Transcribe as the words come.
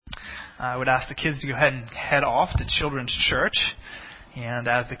I would ask the kids to go ahead and head off to Children's Church. And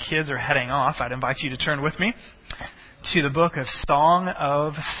as the kids are heading off, I'd invite you to turn with me to the book of Song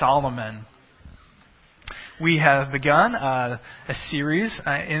of Solomon. We have begun a series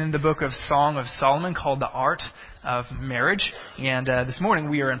in the book of Song of Solomon called The Art of Marriage. And this morning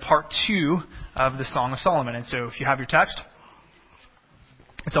we are in part 2 of the Song of Solomon. And so if you have your text,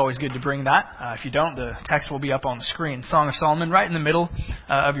 it's always good to bring that. If you don't, the text will be up on the screen. Song of Solomon, right in the middle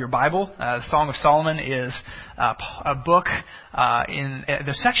of your Bible. The Song of Solomon is a book in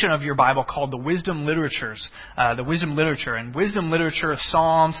the section of your Bible called the Wisdom Literatures. The Wisdom Literature. And Wisdom Literature,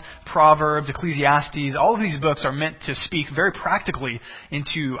 Psalms, Proverbs, Ecclesiastes, all of these books are meant to speak very practically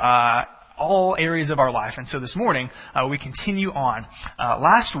into all areas of our life. And so this morning, we continue on.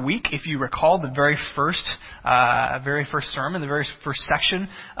 Last week, if you recall, the very first sermon, the very first section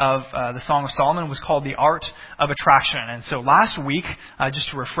of the Song of Solomon was called The Art of Attraction. And so last week,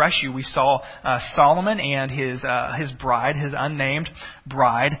 just to refresh you, we saw Solomon and his bride, his unnamed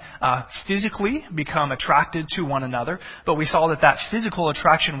bride, physically become attracted to one another. But we saw that physical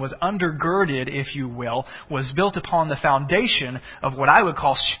attraction was undergirded, if you will, was built upon the foundation of what I would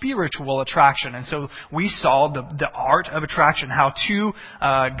call spiritual attraction. And so we saw the art of attraction, how two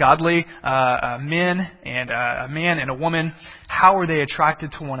godly men and a man and a woman, how are they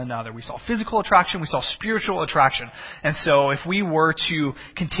attracted to one another? We saw physical attraction, we saw spiritual attraction. And so if we were to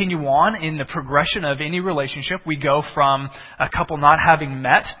continue on in the progression of any relationship, we go from a couple not having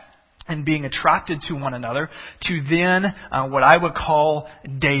met and being attracted to one another, to then what I would call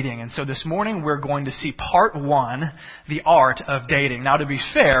dating. And so this morning we're going to see part 1, the art of dating. Now to be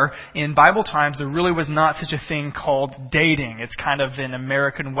fair, in Bible times there really was not such a thing called dating. It's kind of an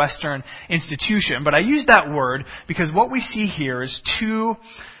American Western institution. But I use that word because what we see here is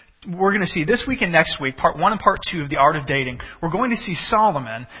we're going to see this week and next week, part 1 and part 2 of The Art of Dating. We're going to see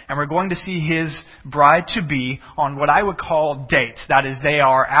Solomon, and we're going to see his bride-to-be on what I would call dates. That is, they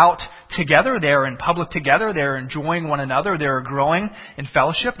are out together, they are in public together, they're enjoying one another, they're growing in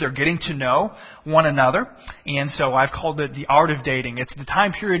fellowship, they're getting to know one another. And so I've called it The Art of Dating. It's the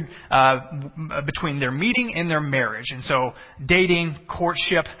time period between their meeting and their marriage. And so dating,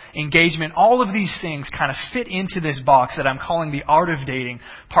 courtship, engagement, all of these things kind of fit into this box that I'm calling The Art of Dating,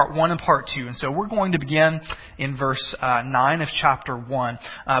 part 1 and part 2. And so we're going to begin in verse 9 of chapter 1.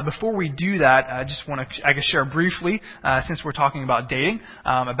 Before we do that, I just want to, share briefly, since we're talking about dating,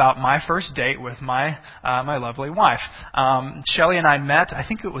 about my first date with my lovely wife. Shelley and I met, I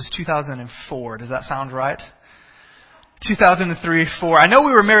think it was 2004. Does that sound right? 2003, 4. I know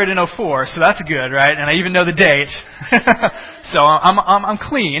we were married in 04, so that's good, right? And I even know the date. So I'm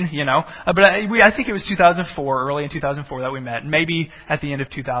clean, you know. But I think it was 2004, early in 2004 that we met, maybe at the end of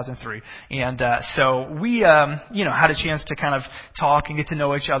 2003. And so we, had a chance to kind of talk and get to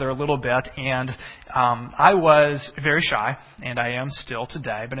know each other a little bit. And I was very shy, and I am still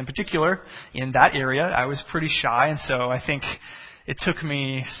today. But in particular, in that area, I was pretty shy. And so I think it took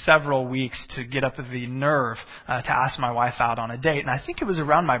me several weeks to get up the nerve to ask my wife out on a date. And I think it was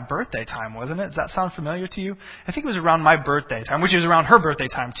around my birthday time, wasn't it? Does that sound familiar to you? I think it was around my birthday time, which is around her birthday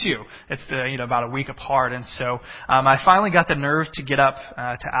time too. It's about a week apart. And so I finally got the nerve to get up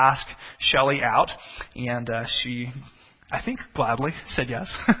to ask Shelley out. And she, I think, gladly said yes.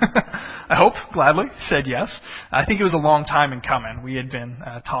 I hope gladly said yes. I think it was a long time in coming. We had been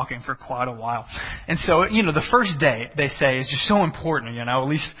talking for quite a while. And so, the first date, they say, is just so important, At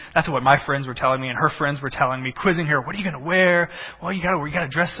least that's what my friends were telling me, and her friends were telling me, quizzing her, what are you going to wear? Well, you got to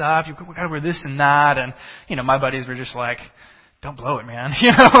dress up. You got to wear this and that. And, my buddies were just like, don't blow it, man.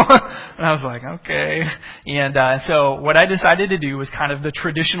 And I was like, okay. And so what I decided to do was kind of the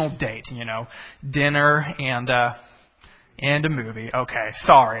traditional date, dinner and a movie. Okay,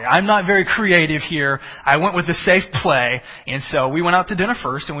 sorry. I'm not very creative here. I went with the safe play. And so we went out to dinner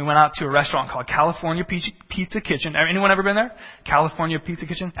first, and we went out to a restaurant called California Pizza Kitchen. Anyone ever been there? California Pizza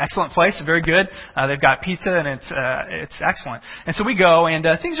Kitchen? Excellent place. Very good. They've got pizza, and it's excellent. And so we go, and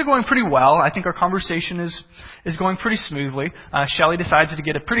things are going pretty well. I think our conversation is going pretty smoothly. Shelley decides to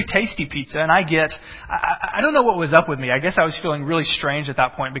get a pretty tasty pizza, and I don't know what was up with me. I guess I was feeling really strange at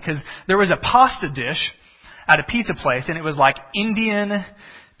that point because there was a pasta dish at a pizza place, and it was like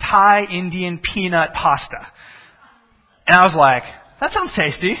Thai Indian peanut pasta. And I was like, that sounds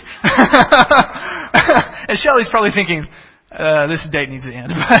tasty. And Shelley's probably thinking, this date needs to end.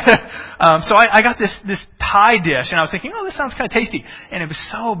 So I got this Thai dish, and I was thinking, this sounds kind of tasty. And it was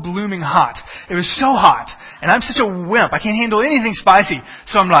so blooming hot. It was so hot. And I'm such a wimp. I can't handle anything spicy.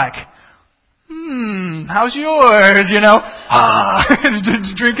 So I'm like, how's yours?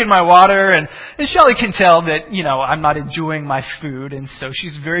 Just drinking my water. And Shelley can tell that, I'm not enjoying my food. And so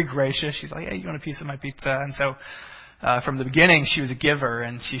she's very gracious. She's like, hey, you want a piece of my pizza? And so, from the beginning, she was a giver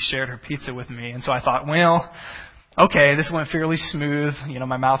and she shared her pizza with me. And so I thought, well, okay, this went fairly smooth.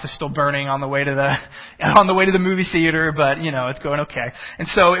 My mouth is still burning on the way to the movie theater, but it's going okay. And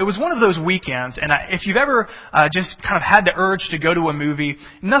so it was one of those weekends. And if you've ever just kind of had the urge to go to a movie,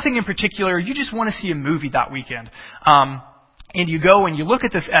 nothing in particular, you just want to see a movie that weekend. And you go and you look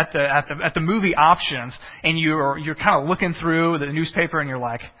at the movie options, and you're kind of looking through the newspaper, and you're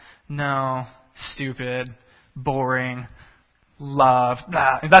like, no, stupid, boring. Love,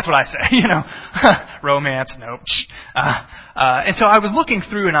 that's what I say, romance, nope. And so I was looking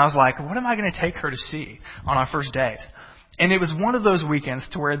through and I was like, what am I going to take her to see on our first date? And it was one of those weekends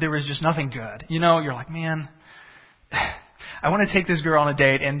to where there was just nothing good. You're like, man, I want to take this girl on a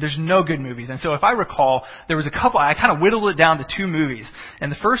date and there's no good movies. And so if I recall, there was a couple, I kind of whittled it down to 2 movies.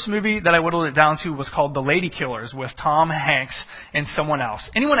 And the first movie that I whittled it down to was called The Lady Killers with Tom Hanks and someone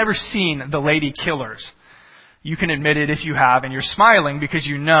else. Anyone ever seen The Lady Killers? You can admit it if you have, and you're smiling because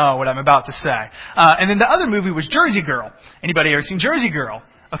you know what I'm about to say. And then the other movie was Jersey Girl. Anybody ever seen Jersey Girl?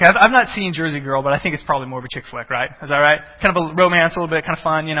 Okay, I've not seen Jersey Girl, but I think it's probably more of a chick flick, right? Is that right? Kind of a romance, a little bit, kind of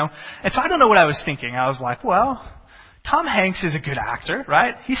fun, And so I don't know what I was thinking. I was like, well, Tom Hanks is a good actor,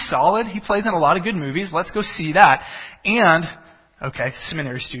 right? He's solid. He plays in a lot of good movies. Let's go see that. And, okay,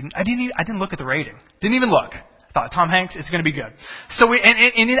 seminary student. I didn't look at the rating. Didn't even look. Thought, Tom Hanks, it's going to be good. So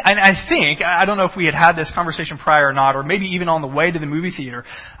and I think, I don't know if we had this conversation prior or not, or maybe even on the way to the movie theater,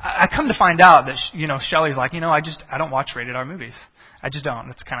 I come to find out that, Shelley's like, I don't watch rated R movies. I just don't.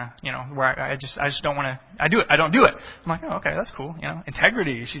 It's kind of, where I just don't want to, I don't do it. I'm like, oh, okay, that's cool.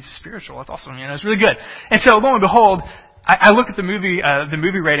 Integrity, she's spiritual. That's awesome. It's really good. And so lo and behold, I look at the movie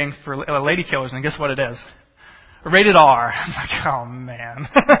rating for Lady Killers, and guess what it is? Rated R. I'm like, oh man,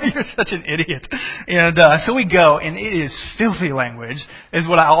 you're such an idiot. And so we go, and it is filthy language. Is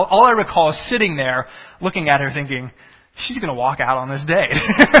what all I recall is sitting there, looking at her, thinking, she's going to walk out on this date.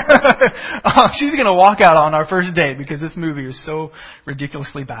 She's going to walk out on our first date because this movie is so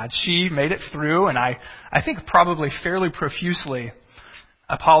ridiculously bad. She made it through, and I think probably fairly profusely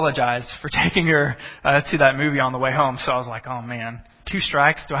apologized for taking her to that movie on the way home. So I was like, oh man, 2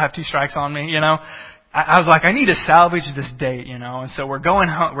 strikes? Do I have 2 strikes on me? I was like, I need to salvage this date, and so we're going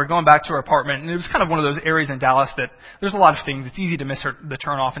home, we're going back to our apartment, and it was kind of one of those areas in Dallas that there's a lot of things. It's easy to miss the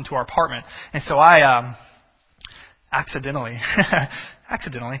turn off into our apartment. And so I, accidentally, I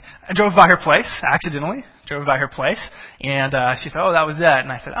drove by her place, and she said, oh, that was that.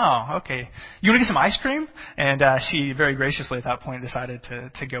 And I said, oh, okay. You want to get some ice cream? And she very graciously at that point decided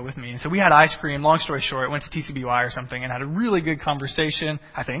to go with me. And so we had ice cream. Long story short, went to TCBY or something and had a really good conversation,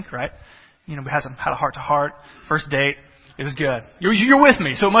 I think, right? We had a heart-to-heart, first date. It was good. You're with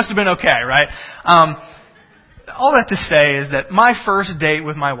me, so it must have been okay, right? All that to say is that my first date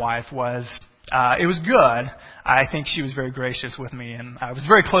with my wife was, it was good. I think she was very gracious with me, and I was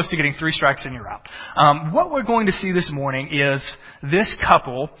very close to getting 3 strikes and you're out. What we're going to see this morning is this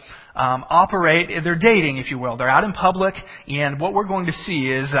couple operate, they're dating, if you will. They're out in public, and what we're going to see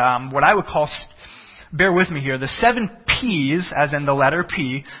is what I would call, bear with me here, the 7 P's, as in the letter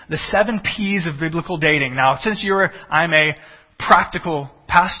P, the 7 P's of biblical dating. Now, since I'm a practical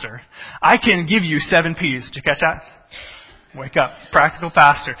pastor, I can give you 7 P's. Did you catch that? Wake up. Practical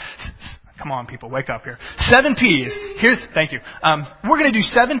pastor. Come on, people, wake up here. 7 P's. Thank you. We're going to do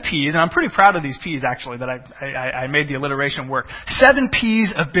 7 P's, and I'm pretty proud of these P's, actually, that I made the alliteration work. 7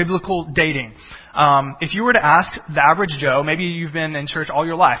 P's of biblical dating. If you were to ask the average Joe, maybe you've been in church all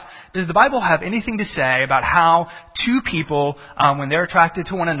your life, does the Bible have anything to say about how 2 people, when they're attracted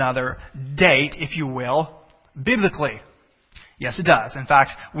to one another, date, if you will, biblically? Yes, it does. In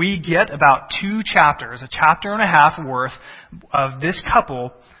fact, we get about 2 chapters, a chapter and a half worth of this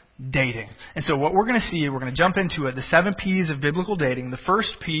couple dating. And so what we're going to see, we're going to jump into it, the 7 P's of biblical dating. The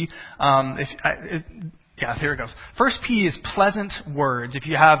first P, here it goes. First P is pleasant words. If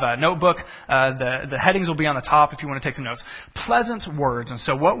you have a notebook, the headings will be on the top if you want to take some notes. Pleasant words. And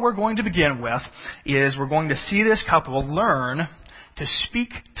so what we're going to begin with is we're going to see this couple learn to speak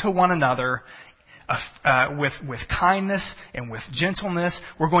to one another with kindness and with gentleness.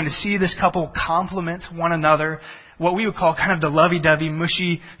 We're going to see this couple compliment one another, what we would call kind of the lovey-dovey,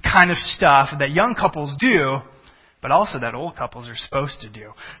 mushy kind of stuff that young couples do, but also that old couples are supposed to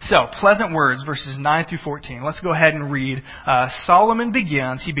do. So, pleasant words, verses 9 through 14. Let's go ahead and read. Solomon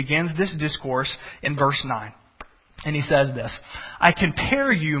begins this discourse in verse 9. And he says this, I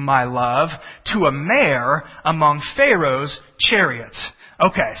compare you, my love, to a mare among Pharaoh's chariots.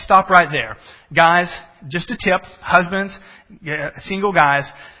 Okay, stop right there. Guys, just a tip, husbands, single guys,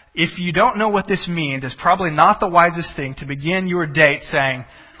 if you don't know what this means, it's probably not the wisest thing to begin your date saying,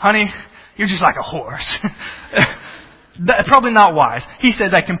 honey, you're just like a horse. Probably not wise. He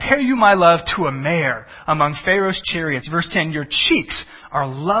says, I compare you, my love, to a mare among Pharaoh's chariots. Verse 10, your cheeks are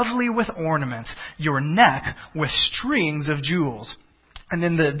lovely with ornaments, your neck with strings of jewels. And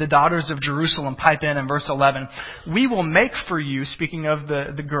then the daughters of Jerusalem pipe in verse 11. We will make for you, speaking of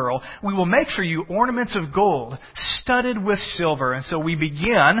the girl, we will make for you ornaments of gold studded with silver. And so we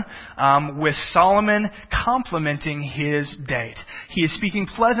begin with Solomon complimenting his date. He is speaking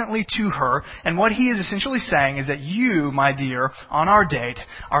pleasantly to her. And what he is essentially saying is that you, my dear, on our date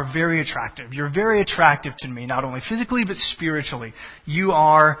are very attractive. You're very attractive to me, not only physically but spiritually. You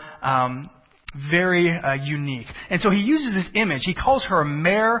are very unique. And so he uses this image. He calls her a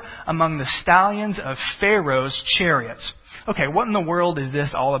mare among the stallions of Pharaoh's chariots. Okay, what in the world is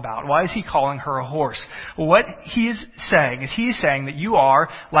this all about? Why is he calling her a horse? Well, what he is saying that you are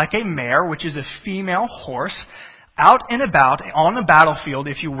like a mare, which is a female horse, out and about on a battlefield,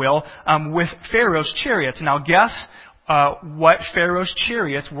 if you will, with Pharaoh's chariots. Now guess what Pharaoh's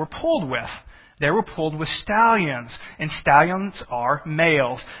chariots were pulled with. They were pulled with stallions, and stallions are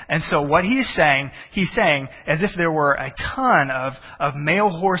males. And so what he's saying as if there were a ton of male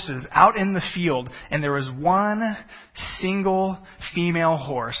horses out in the field, and there was one single female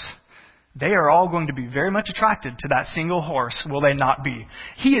horse. They are all going to be very much attracted to that single horse, will they not be?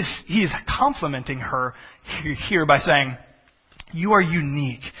 He is complimenting her here by saying, you are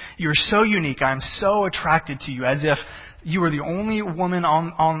unique. You're so unique. I'm so attracted to you, as if you are the only woman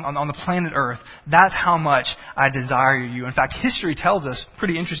on the planet Earth. That's how much I desire you. In fact, history tells us,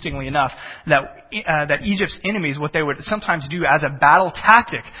 pretty interestingly enough, that Egypt's enemies, what they would sometimes do as a battle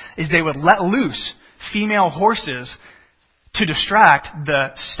tactic, is they would let loose female horses to distract the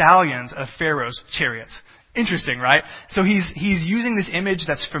stallions of Pharaoh's chariots. Interesting, right? So he's using this image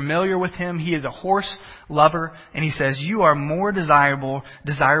that's familiar with him. He is a horse lover, and he says, you are more desirable,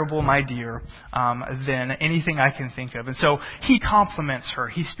 my dear, than anything I can think of. And so he compliments her.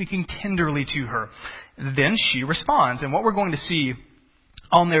 He's speaking tenderly to her. Then she responds. And what we're going to see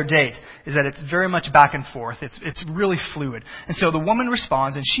on their date is that it's very much back and forth. It's really fluid. And so the woman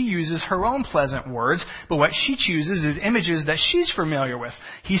responds, and she uses her own pleasant words, but what she chooses is images that she's familiar with.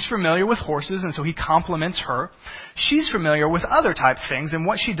 He's familiar with horses, and so he compliments her. She's familiar with other type things, and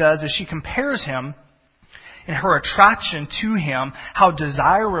what she does is she compares him and her attraction to him, how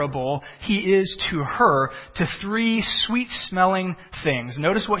desirable he is to her, to three sweet-smelling things.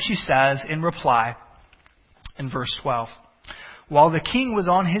 Notice what she says in reply in verse 12. While the king was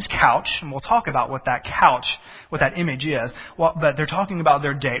on his couch, and we'll talk about what that image is, but they're talking about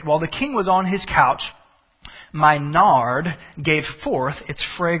their date. While the king was on his couch, my nard gave forth its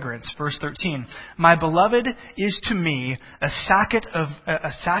fragrance. Verse 13. My beloved is to me a sachet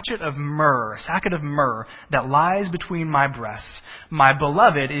of myrrh that lies between my breasts. My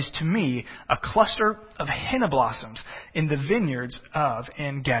beloved is to me a cluster of henna blossoms in the vineyards of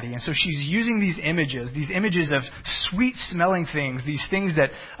En Gedi. And so she's using these images of sweet smelling things, these things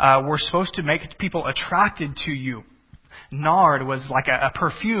that were supposed to make people attracted to you. Nard was like a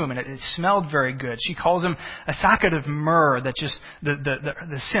perfume, and it smelled very good. She calls him a sachet of myrrh that just,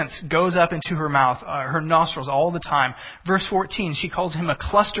 the scent goes up into her mouth, her nostrils all the time. Verse 14, she calls him a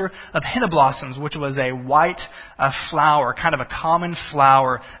cluster of henna blossoms, which was a white flower, kind of a common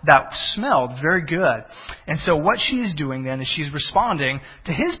flower that smelled very good. And so what she's doing then is she's responding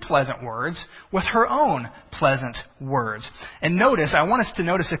to his pleasant words with her own pleasant words. And I want us to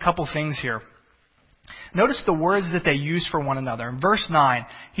notice a couple things here. Notice the words that they use for one another. In verse 9,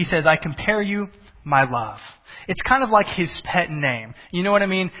 he says, I compare you, my love. It's kind of like his pet name. You know what I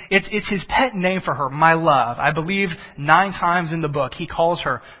mean? It's his pet name for her, my love. I believe 9 times in the book he calls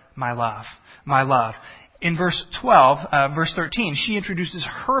her my love, my love. In verse 13, she introduces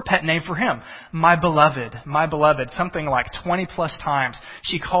her pet name for him, my beloved, something like 20 plus times.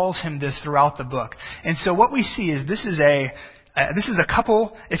 She calls him this throughout the book. And so what we see is this is a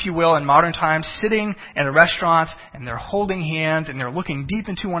couple, if you will, in modern times, sitting in a restaurant, and they're holding hands, and they're looking deep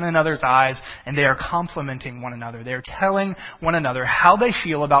into one another's eyes, and they are complimenting one another. They're telling one another how they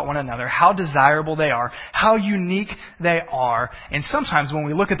feel about one another, how desirable they are, how unique they are. And sometimes when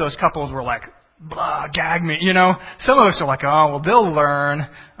we look at those couples, we're like, blah, gag me, you know. Some of us are like, oh, well, they'll learn.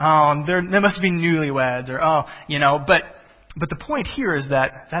 Oh, they must be newlyweds, or, oh, you know. But the point here is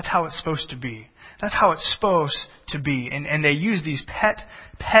that that's how it's supposed to be. That's how it's supposed to be. And they use these pet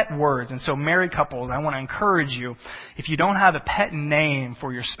words. And so married couples, I want to encourage you, if you don't have a pet name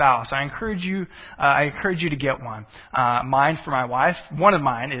for your spouse, I encourage you to get one. Mine for my wife, one of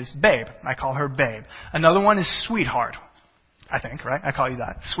mine is Babe. I call her Babe. Another one is Sweetheart. I think, right? I call you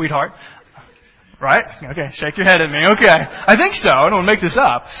that. Sweetheart. Right? Okay, shake your head at me. Okay. I think so. I don't make this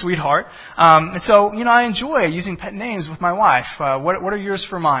up. Sweetheart. And so, I enjoy using pet names with my wife. What are yours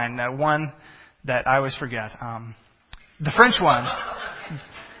for mine? One that I always forget. The French one.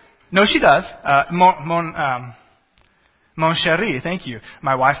 No, she does. Mon chéri, thank you.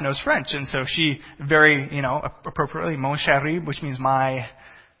 My wife knows French, and so she very, appropriately, mon chéri, which means my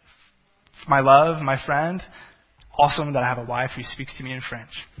love, my friend. Awesome that I have a wife who speaks to me in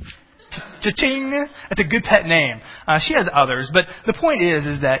French. Cha-ching! That's a good pet name. She has others, but the point is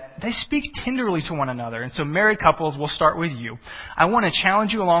that they speak tenderly to one another. And so married couples, we'll start with you. I want to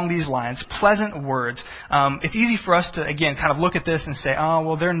challenge you along these lines. Pleasant words. It's easy for us to, again, kind of look at this and say, oh,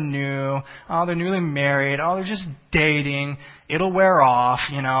 well, they're new. Oh, they're newly married. Oh, they're just dating. It'll wear off,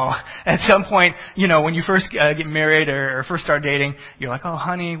 At some point, when you first get married or first start dating, you're like, oh,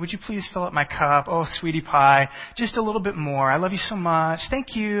 honey, would you please fill up my cup? Oh, sweetie pie, just a little bit more. I love you so much.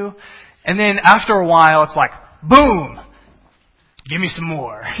 Thank you. And then after a while, it's like, boom, give me some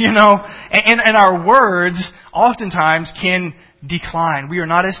more, And our words oftentimes can decline. We are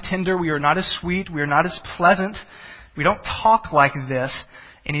not as tender. We are not as sweet. We are not as pleasant. We don't talk like this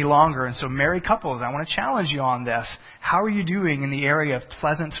any longer. And so married couples, I want to challenge you on this. How are you doing in the area of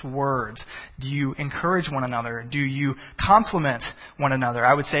pleasant words? Do you encourage one another? Do you compliment one another?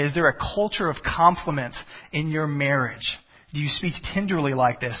 I would say, is there a culture of compliments in your marriage? Do you speak tenderly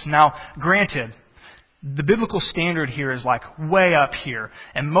like this? Now, granted, the biblical standard here is like way up here.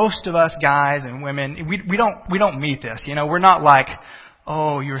 And most of us guys and women, we don't meet this. We're not like,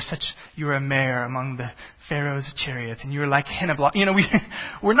 oh, you're a mare among the Pharaoh's chariots and you're like Henneblock.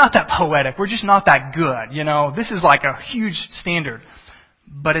 We're not that poetic. We're just not that good. This is like a huge standard.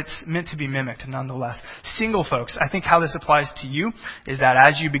 But it's meant to be mimicked nonetheless. Single folks, I think how this applies to you is that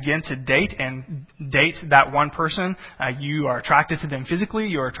as you begin to date that one person, you are attracted to them physically,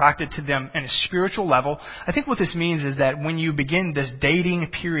 you're attracted to them in a spiritual level. I think what this means is that when you begin this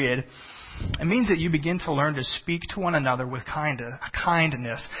dating period, it means that you begin to learn to speak to one another with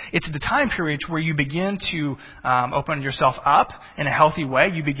kindness. It's the time period where you begin to open yourself up in a healthy way.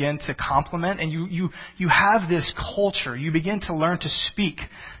 You begin to compliment, and you have this culture. You begin to learn to speak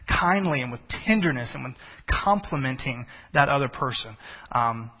kindly and with tenderness and with complimenting that other person.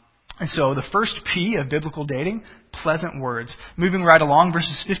 And so the first P of biblical dating, pleasant words. Moving right along,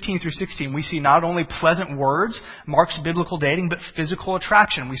 verses 15 through 16, we see not only pleasant words marks biblical dating, but physical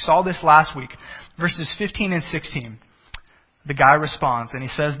attraction. We saw this last week. Verses 15 and 16, the guy responds, and he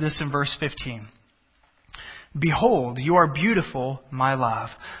says this in verse 15. Behold, you are beautiful, my love.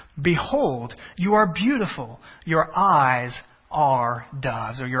 Behold, you are beautiful. Your eyes are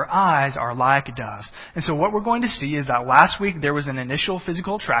doves, or your eyes are like doves. And so what we're going to see is that last week there was an initial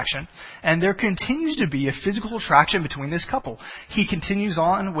physical attraction, and there continues to be a physical attraction between this couple. He continues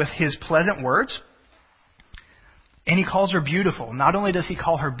on with his pleasant words, and he calls her beautiful. Not only does he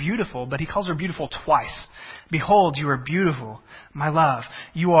call her beautiful, but he calls her beautiful twice. Behold, you are beautiful, my love.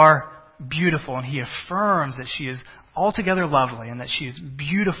 You are beautiful. And he affirms that she is altogether lovely and that she is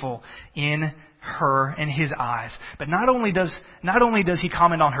beautiful in his eyes. But not only does he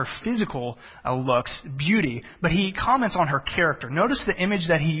comment on her physical looks, beauty, but he comments on her character. Notice the image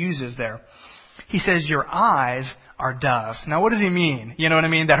that he uses there. He says, your eyes are doves. Now what does he mean? You know what I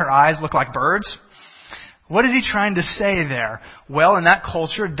mean? That her eyes look like birds? What is he trying to say there? Well, in that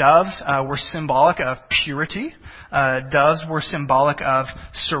culture, doves were symbolic of purity. Doves were symbolic of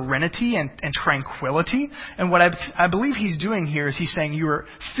serenity and tranquility. And what I believe he's doing here is he's saying, you are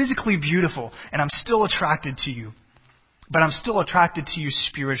physically beautiful, and I'm still attracted to you. But I'm still attracted to you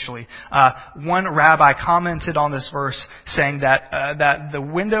spiritually. One rabbi commented on this verse saying that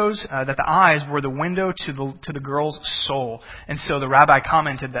the eyes were the window to the girl's soul. And so the rabbi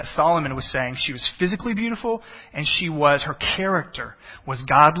commented that Solomon was saying she was physically beautiful, and her character was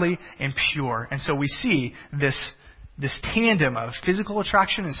godly and pure. And so we see this tandem of physical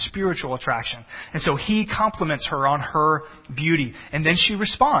attraction and spiritual attraction. And so he compliments her on her beauty. And then she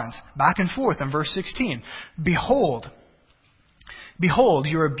responds back and forth in verse 16. Behold,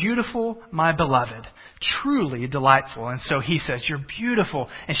 you are beautiful, my beloved, truly delightful. And so he says, you're beautiful.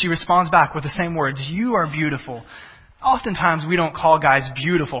 And she responds back with the same words, you are beautiful. Oftentimes we don't call guys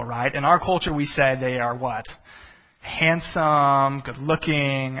beautiful, right? In our culture we say they are what? handsome, good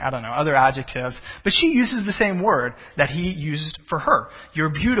looking, I don't know, other adjectives. But she uses the same word that he used for her. You're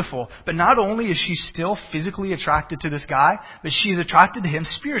beautiful. But not only is she still physically attracted to this guy, but she is attracted to him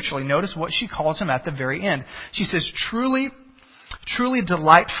spiritually. Notice what she calls him at the very end. She says, truly, truly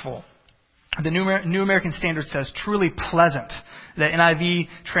delightful. The New American Standard says truly pleasant. The NIV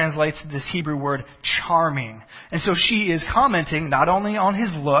translates this Hebrew word charming. And so she is commenting not only on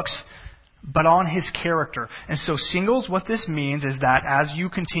his looks, but on his character. And so singles, what this means is that as you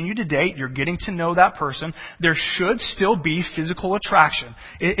continue to date, you're getting to know that person, there should still be physical attraction.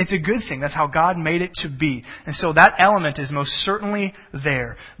 It's a good thing. That's how God made it to be. And so that element is most certainly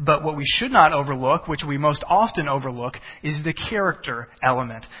there. But what we should not overlook, which we most often overlook, is the character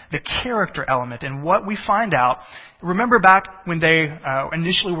element. The character element. And what we find out, remember back when they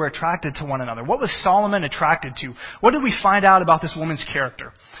initially were attracted to one another. What was Solomon attracted to? What did we find out about this woman's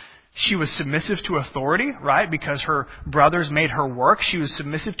character? She was submissive to authority, right? Because her brothers made her work. She was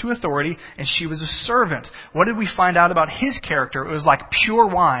submissive to authority, and she was a servant. What did we find out about his character? It was like pure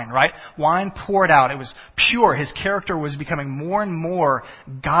wine, right? Wine poured out. It was pure. His character was becoming more and more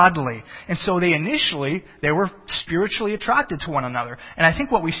godly. And so they were spiritually attracted to one another. And I think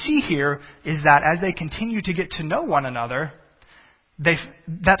what we see here is that as they continue to get to know one another,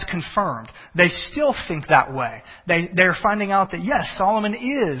 that's confirmed. They still think that way. They're finding out that, yes, Solomon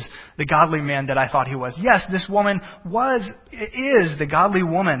is the godly man that I thought he was. Yes, this woman is the godly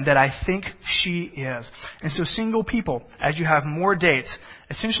woman that I think she is. And so single people, as you have more dates,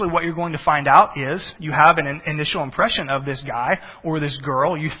 essentially what you're going to find out is you have an initial impression of this guy or this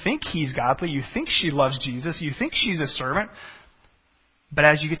girl. You think he's godly. You think she loves Jesus. You think she's a servant. But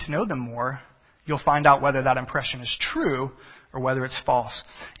as you get to know them more, you'll find out whether that impression is true or whether it's false.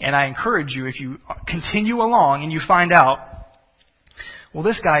 And I encourage you, if you continue along and you find out, well,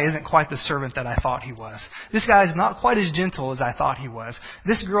 this guy isn't quite the servant that I thought he was. This guy is not quite as gentle as I thought he was.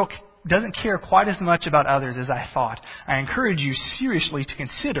 This girl doesn't care quite as much about others as I thought. I encourage you seriously to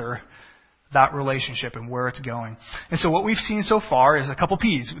consider that relationship and where it's going. And so what we've seen so far is a couple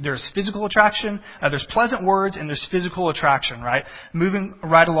P's. There's physical attraction, there's pleasant words, and there's physical attraction, right? Moving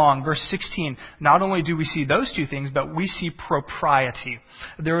right along, verse 16, not only do we see those two things, but we see propriety.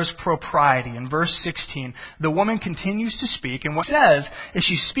 There is propriety. In verse 16, the woman continues to speak, and what it says is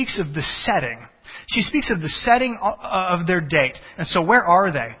she speaks of the setting. She speaks of the setting of their date. And so where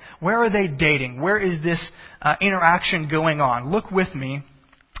are they? Where are they dating? Where is this interaction going on? Look with me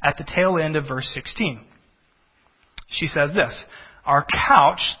at the tail end of verse 16. She says this, our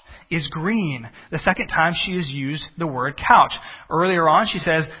couch is green. The second time she has used the word couch. Earlier on she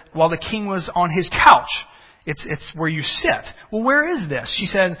says, while the king was on his couch. It's where you sit. Well, where is this? She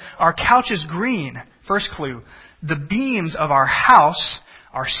says, our couch is green. First clue, the beams of our house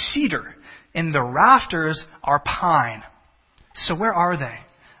are cedar, and the rafters are pine. So where are they?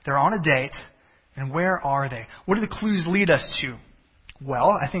 They're on a date, and where are they? What do the clues lead us to?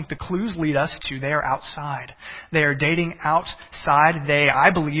 Well, I think the clues lead us to they are outside. They are dating outside. I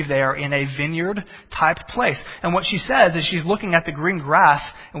believe they are in a vineyard type place. And what she says is she's looking at the green grass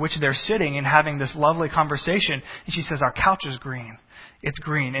in which they're sitting and having this lovely conversation. And she says, our couch is green. It's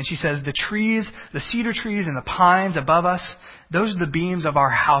green. And she says, the trees, the cedar trees and the pines above us, those are the beams of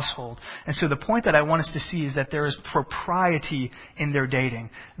our household. And so the point that I want us to see is that there is propriety in their dating.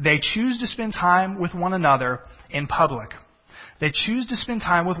 They choose to spend time with one another in public. They choose to spend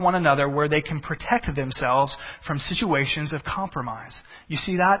time with one another where they can protect themselves from situations of compromise. You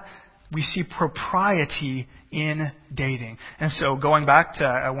see that? We see propriety in dating. And so going back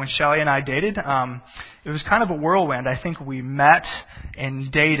to when Shelley and I dated, it was kind of a whirlwind. I think we met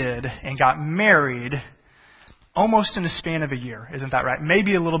and dated and got married almost in the span of a year. Isn't that right?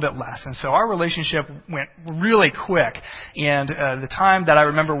 Maybe a little bit less. And so our relationship went really quick. And the time that I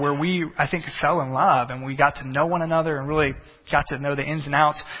remember where we, I think, fell in love and we got to know one another and really got to know the ins and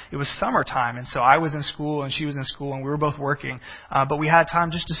outs, it was summertime. And so I was in school and she was in school and we were both working. But we had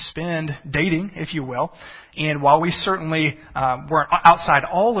time just to spend dating, if you will. And while we certainly weren't outside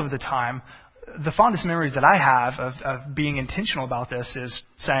all of the time, the fondest memories that I have of being intentional about this is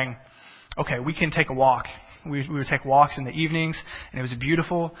saying, okay, we can take a walk. We would take walks in the evenings, and it was a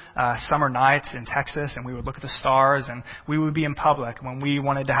beautiful summer night in Texas, and we would look at the stars, and we would be in public. When we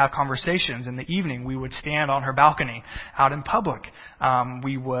wanted to have conversations in the evening, we would stand on her balcony out in public.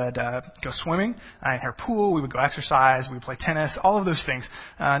 We would go swimming in her pool. We would go exercise. We would play tennis, all of those things.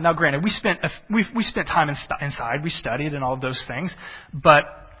 Now, granted, we spent time inside. We studied and all of those things. But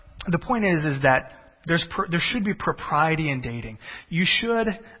the point is that there should be propriety in dating. You should,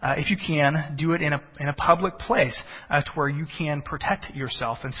 if you can, do it in a public place to where you can protect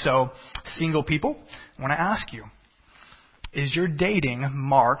yourself. And so, single people, I want to ask you, Is your dating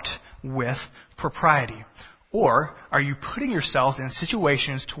marked with propriety? Or are you putting yourselves in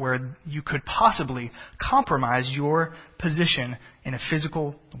situations to where you could possibly compromise your position in a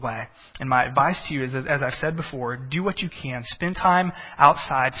physical way? And my advice to you is, as I've said before, do what you can. Spend time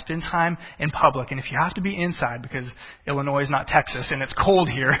outside. Spend time in public. And if you have to be inside, because Illinois is not Texas and it's cold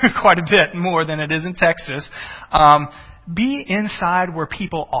here quite a bit more than it is in Texas, be inside where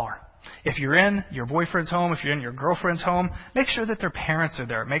people are. If you're in your boyfriend's home, if you're in your girlfriend's home, make sure that their parents are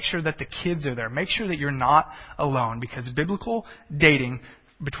there. Make sure that the kids are there. Make sure that you're not alone, because biblical dating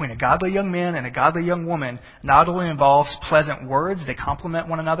between a godly young man and a godly young woman not only involves pleasant words, they complement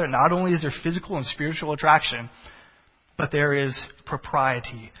one another. Not only is there physical and spiritual attraction, but there is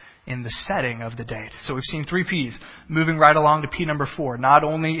propriety in the setting of the date. So we've seen 3 P's. Moving right along to P number 4. Not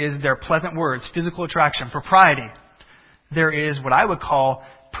only is there pleasant words, physical attraction, propriety, there is what I would call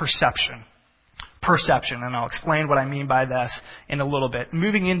perception. Perception, and I'll explain what I mean by this in a little bit.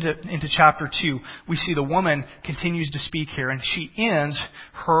 Moving into chapter 2, we see the woman continues to speak here, and she ends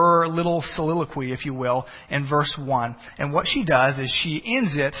her little soliloquy, if you will, in verse 1. And what she does is she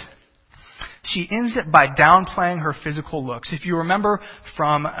ends it by downplaying her physical looks. If you remember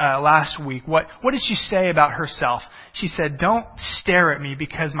from last week, what did she say about herself? She said, "Don't stare at me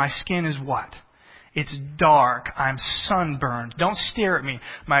because my skin is what? It's dark. I'm sunburned. Don't stare at me.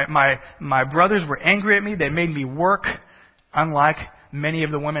 My brothers were angry at me. They made me work." Unlike many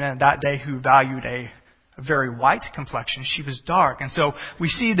of the women in that day who valued a very white complexion, she was dark. And so we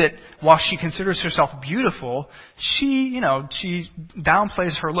see that while she considers herself beautiful, she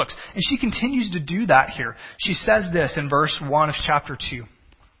downplays her looks. And she continues to do that here. She says this in verse 1 of chapter 2.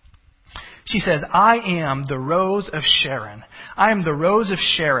 She says, "I am the rose of Sharon." I am the rose of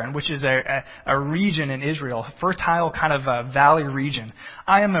Sharon, which is a region in Israel, a fertile kind of a valley region.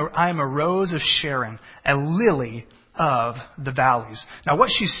 I am a rose of Sharon, a lily of the valleys. Now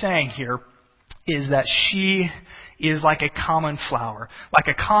what she's saying here is that she is like a common flower, like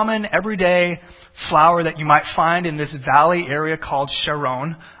a common everyday flower that you might find in this valley area called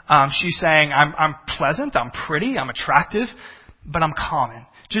Sharon. She's saying, I'm pleasant, I'm pretty, I'm attractive, but I'm common.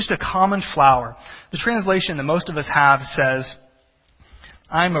 Just a common flower. The translation that most of us have says,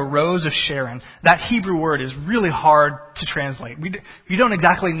 "I'm a rose of Sharon." That Hebrew word is really hard to translate. We don't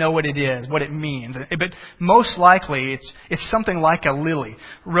exactly know what it is, what it means. But most likely it's something like a lily.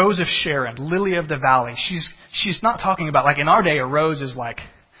 Rose of Sharon, lily of the valley. She's not talking about, like in our day, a rose is like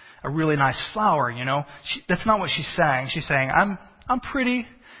a really nice flower, you know. That's not what she's saying. She's saying, I'm pretty,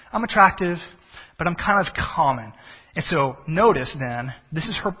 I'm attractive, but I'm kind of common. And so notice then, this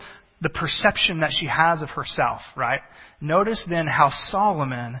is the perception that she has of herself, right? Notice then how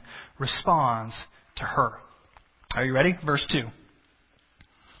Solomon responds to her. Are you ready? Verse 2.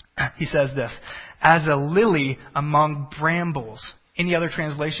 He says this, "As a lily among brambles." Any other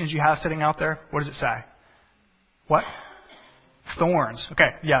translations you have sitting out there? What does it say? What? Thorns.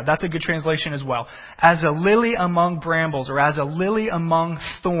 Okay, yeah, that's a good translation as well. "As a lily among brambles," or "as a lily among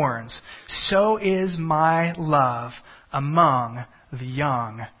thorns, so is my love among the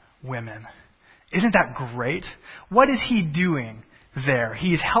young women." Isn't that great? What is he doing there?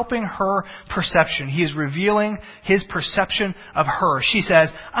 He is helping her perception. He is revealing his perception of her. She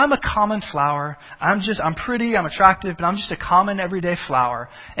says, "I'm a common flower. I'm pretty, I'm attractive, but I'm just a common everyday flower."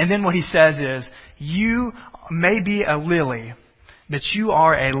 And then what he says is, "You may be a lily, but you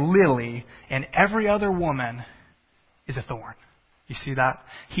are a lily, and every other woman is a thorn." You see that?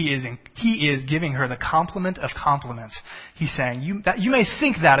 He is giving her the compliment of compliments. He's saying, you may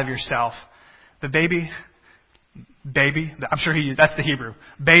think that of yourself, but baby, I'm sure that's the Hebrew.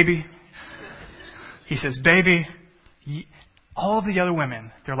 Baby, he says, "Baby, all of the other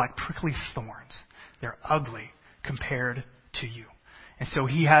women, they're like prickly thorns. They're ugly compared to you." And so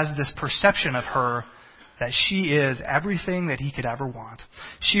he has this perception of her that she is everything that he could ever want.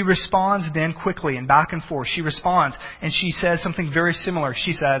 She responds then quickly and back and forth. She responds and she says something very similar.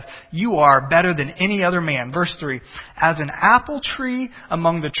 She says, "You are better than any other man." Verse 3, "As an apple tree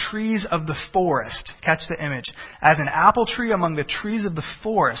among the trees of the forest." Catch the image. "As an apple tree among the trees of the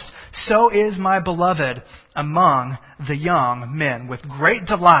forest, so is my beloved among the young men. With great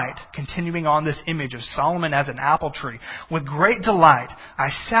delight," continuing on this image of Solomon as an apple tree, "with great delight I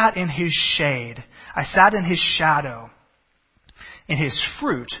sat in his shade. I sat in his shadow, and his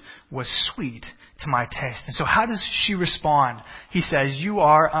fruit was sweet to my taste." And so how does she respond? He says, "You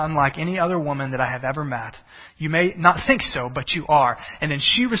are unlike any other woman that I have ever met. You may not think so, but you are." And then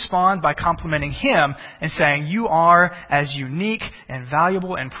she responds by complimenting him and saying, "You are as unique and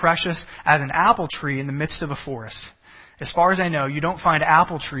valuable and precious as an apple tree in the midst of a forest." As far as I know, you don't find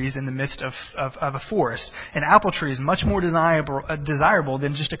apple trees in the midst of a forest. An apple tree is much more desirable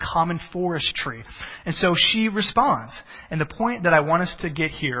than just a common forest tree. And so she responds. And the point that I want us to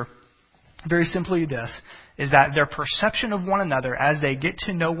get here, very simply this, is that their perception of one another as they get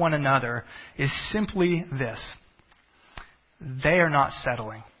to know one another is simply this. They are not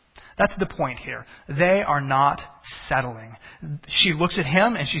settling. That's the point here. They are not settling. She looks at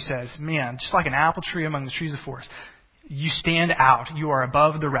him and she says, man, just like an apple tree among the trees of the forest, you stand out. You are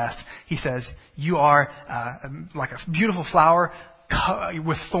above the rest. He says, you are like a beautiful flower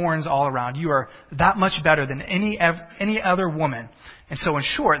with thorns all around. You are that much better than any other woman. And so in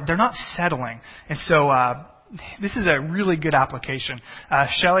short, they're not settling. And so this is a really good application.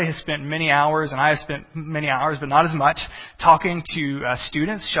 Shelley has spent many hours, and I have spent many hours, but not as much, talking to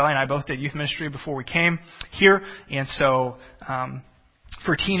students. Shelley and I both did youth ministry before we came here. And so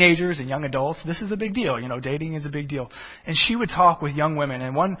for teenagers and young adults, this is a big deal. Dating is a big deal. And she would talk with young women,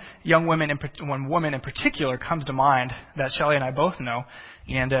 and one woman in particular comes to mind that Shelley and I both know.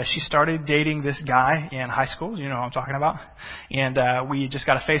 And she started dating this guy in high school. You know what I'm talking about. And we just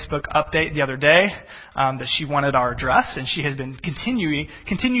got a Facebook update the other day that she wanted our address, and she had been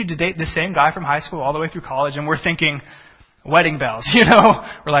continued to date the same guy from high school all the way through college. And we're thinking, wedding bells,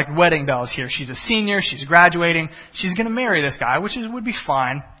 We're like, wedding bells here. She's a senior. She's graduating. She's going to marry this guy, which would be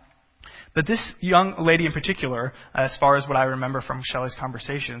fine. But this young lady in particular, as far as what I remember from Shelley's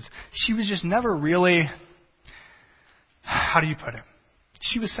conversations, she was just never really, how do you put it?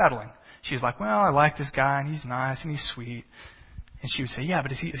 She was settling. She was like, well, I like this guy, and he's nice, and he's sweet. And she would say, yeah,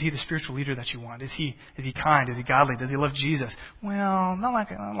 but is he the spiritual leader that you want? Is he kind? Is he godly? Does he love Jesus? Well, not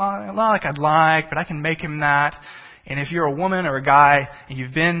like I'd like, but I can make him that. And if you're a woman or a guy and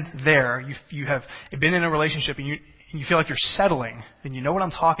you've been there, you have been in a relationship and you feel like you're settling, then you know what I'm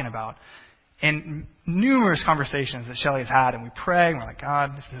talking about. And numerous conversations that Shelley has had, and we pray, and we're like,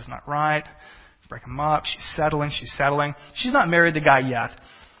 God, this is not right. Break him up. She's settling. She's not married the guy yet.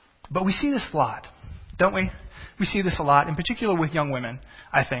 But we see this a lot, don't we? We see this a lot, in particular with young women,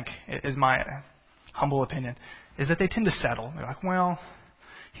 I think, is my humble opinion, is that they tend to settle. They're like, well,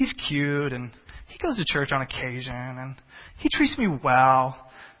 he's cute, and he goes to church on occasion, and he treats me well,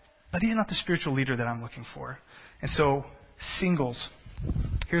 but he's not the spiritual leader that I'm looking for. And so, singles,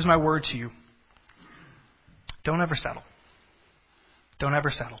 here's my word to you. Don't ever settle. Don't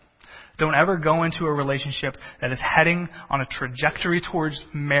ever settle. Don't ever go into a relationship that is heading on a trajectory towards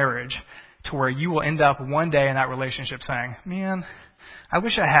marriage to where you will end up one day in that relationship saying, man, I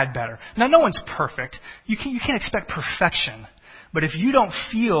wish I had better. Now, no one's perfect. You can't expect perfection. But if you don't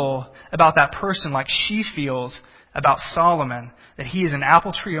feel about that person like she feels about Solomon, that he is an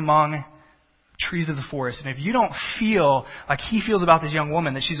apple tree among trees of the forest, and if you don't feel like he feels about this young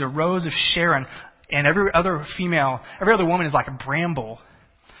woman, that she's a rose of Sharon, and every other woman is like a bramble,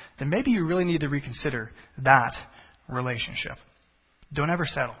 then maybe you really need to reconsider that relationship. Don't ever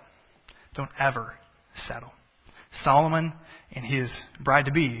settle. Don't ever settle. Solomon and his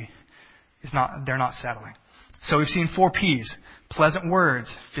bride-to-be, they're not settling. So we've seen 4 P's. Pleasant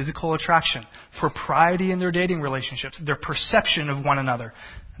words, physical attraction, propriety in their dating relationships, their perception of one another.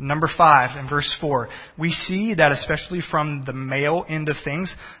 Number 5, in verse 4, we see that especially from the male end of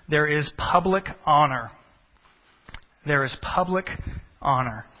things, there is public honor. There is public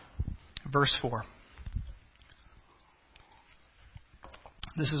honor. Verse 4.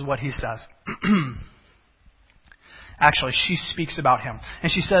 This is what he says. Actually, she speaks about him.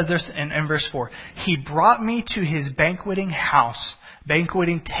 And she says this in verse 4. He brought me to his banqueting house.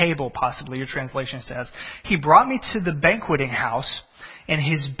 Banqueting table, possibly your translation says. He brought me to the banqueting house, and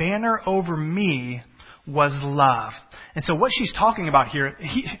his banner over me was love. And so what she's talking about here,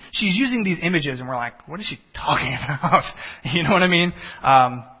 she's using these images, and we're like, what is she talking about? You know what I mean?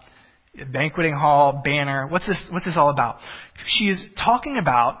 Banqueting hall, banner. What's this all about? She is talking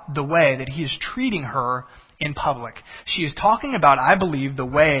about the way that he is treating her in public. She is talking about, I believe, the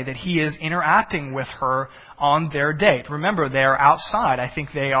way that he is interacting with her on their date. Remember, they are outside. I think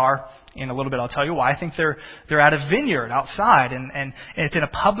they are, in a little bit I'll tell you why. I think they're at a vineyard outside, and it's in a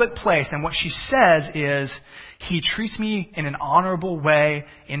public place. And what she says is, he treats me in an honorable way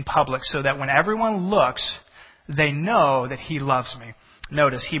in public so that when everyone looks, they know that he loves me.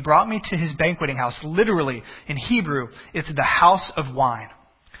 Notice, he brought me to his banqueting house. Literally, in Hebrew, it's the house of wine.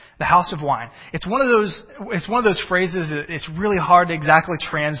 The house of wine. It's one of those phrases that it's really hard to exactly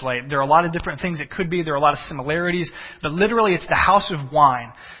translate. There are a lot of different things it could be. There are a lot of similarities, but literally it's the house of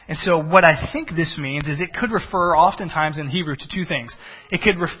wine. And so what I think this means is it could refer oftentimes in Hebrew to two things. It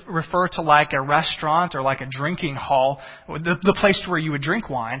could refer to like a restaurant or like a drinking hall, the place where you would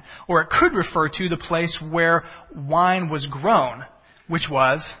drink wine, or it could refer to the place where wine was grown, which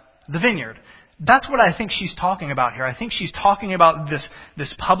was the vineyard. That's what I think she's talking about here. I think she's talking about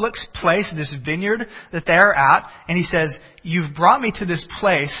this public place, this vineyard that they're at. And he says, you've brought me to this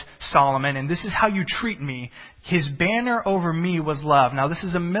place, Solomon, and this is how you treat me. His banner over me was love. Now, this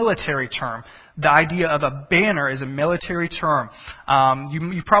is a military term. The idea of a banner is a military term.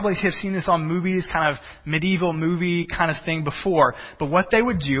 You probably have seen this on movies, kind of medieval movie kind of thing before. But what they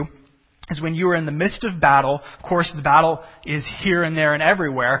would do is when you were in the midst of battle, of course the battle is here and there and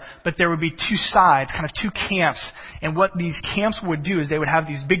everywhere, but there would be two sides, kind of two camps. And what these camps would do is they would have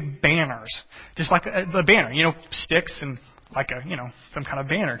these big banners, just like a banner, sticks and like some kind of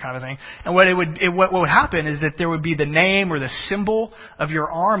banner kind of thing. And what would happen is that there would be the name or the symbol of your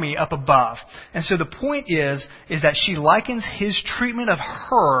army up above. And so the point is that she likens his treatment of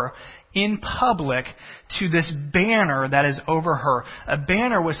her in public to this banner that is over her. A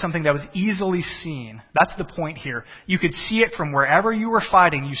banner was something that was easily seen. That's the point here. You could see it from wherever you were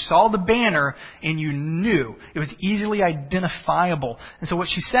fighting. You saw the banner and you knew. It was easily identifiable. And so what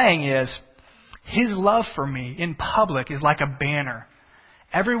she's saying is, his love for me in public is like a banner.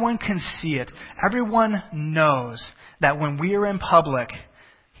 Everyone can see it. Everyone knows that when we are in public,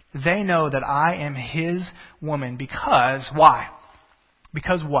 they know that I am his woman. Because, why?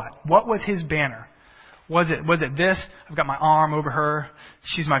 Because what? What was his banner? Was it this? I've got my arm over her.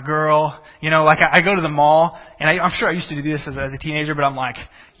 She's my girl. Like I go to the mall, and I'm sure I used to do this as a teenager, but I'm like,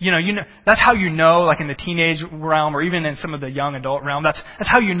 that's how you know, like in the teenage realm or even in some of the young adult realm, that's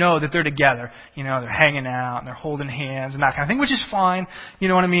how you know that they're together. They're hanging out and they're holding hands and that kind of thing, which is fine. You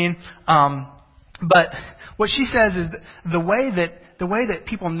know what I mean? But what she says is the way that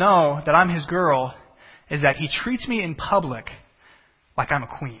people know that I'm his girl is that he treats me in public like I'm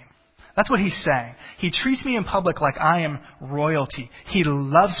a queen. That's what he's saying. He treats me in public like I am royalty. He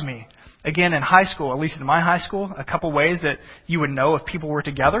loves me. Again, in high school, at least in my high school, a couple ways that you would know if people were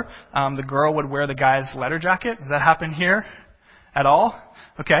together. The girl would wear the guy's letter jacket. Does that happen here at all?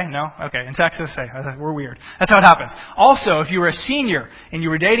 Okay, no? Okay. In Texas, hey, we're weird. That's how it happens. Also, if you were a senior and you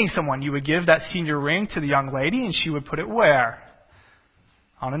were dating someone, you would give that senior ring to the young lady and she would put it where?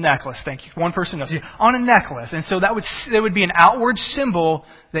 On a necklace. Thank you. One person knows. On a necklace. And so that would be an outward symbol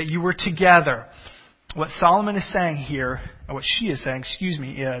that you were together. What Solomon is saying here, or what she is saying,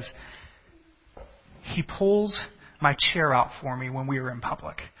 is he pulls my chair out for me when we are in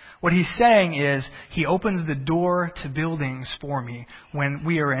public. What he's saying is he opens the door to buildings for me when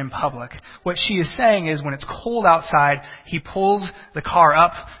we are in public. What she is saying is when it's cold outside, he pulls the car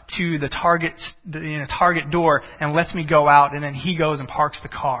up to the Target door and lets me go out, and then he goes and parks the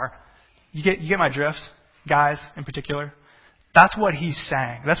car. You get my drift, guys in particular? That's what he's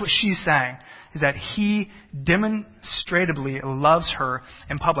saying. That's what she's saying, is that he demonstratively loves her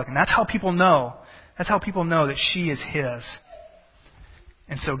in public. And that's how people know. That's how people know that she is his.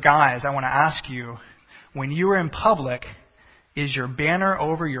 And so, guys, I want to ask you, when you are in public, is your banner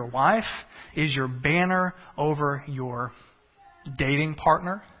over your wife? Is your banner over your dating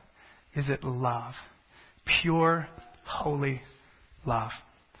partner? Is it love? Pure, holy love.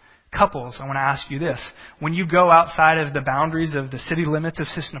 Couples, I want to ask you this. When you go outside of the boundaries of the city limits of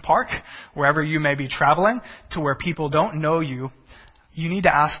Cissna Park, wherever you may be traveling, to where people don't know you, you need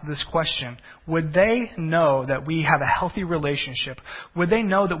to ask this question. Would they know that we have a healthy relationship? Would they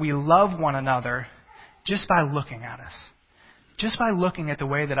know that we love one another just by looking at us? Just by looking at the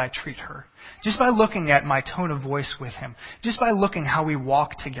way that I treat her? Just by looking at my tone of voice with him? Just by looking how we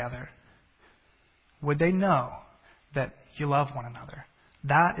walk together? Would they know that you love one another?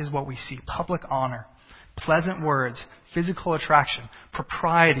 That is what we see. Public honor, pleasant words, physical attraction,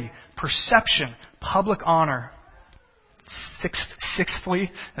 propriety, perception, public honor. Sixthly,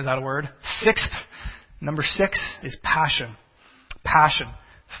 is that a word? Number 6 is passion. Passion.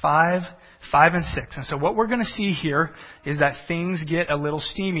 5 and 6. And so what we're going to see here is that things get a little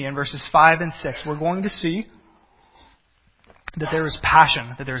steamy in verses 5 and 6. We're going to see that there is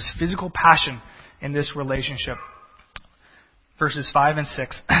passion, that there is physical passion in this relationship. Verses 5 and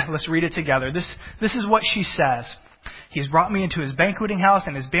 6. Let's read it together. This is what she says. He has brought me into his banqueting house,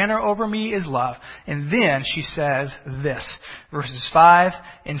 and his banner over me is love. And then she says this, verses 5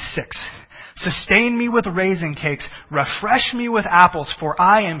 and 6. Sustain me with raisin cakes, refresh me with apples, for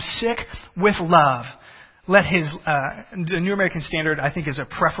I am sick with love. let his, the New American Standard, I think, is a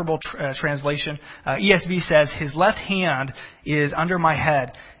preferable translation. ESV says, his left hand is under my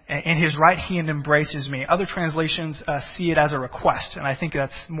head, and his right hand embraces me. Other translations see it as a request, and I think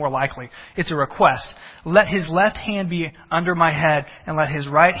that's more likely. It's a request. Let his left hand be under my head, and let his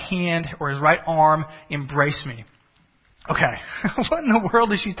right hand or his right arm embrace me. Okay, what in the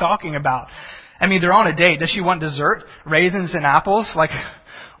world is she talking about? I mean, they're on a date. Does she want dessert? Raisins and apples? Like,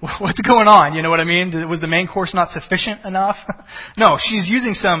 what's going on? You know what I mean? Was the main course not sufficient enough? No, she's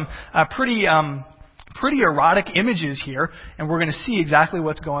using some pretty erotic images here, and we're going to see exactly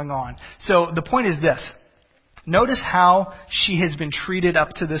what's going on. So the point is this. Notice how she has been treated up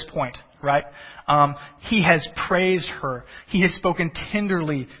to this point, right? He has praised her. He has spoken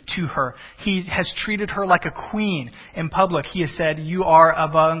tenderly to her. He has treated her like a queen in public. He has said, you are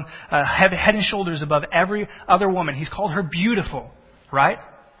above, head and shoulders above every other woman. He's called her beautiful, right?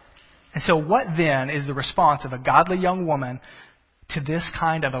 And so what then is the response of a godly young woman to this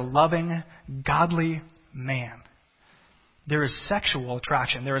kind of a loving, godly man? There is sexual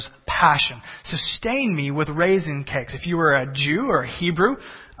attraction. There is passion. Sustain me with raisin cakes. If you were a Jew or a Hebrew,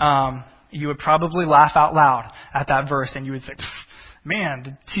 you would probably laugh out loud at that verse, and you would say, man,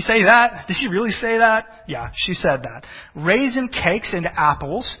 did she say that? Did she really say that? Yeah, she said that. Raisin cakes and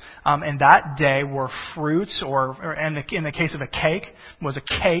apples in that day were fruits, or in the case of a cake, was a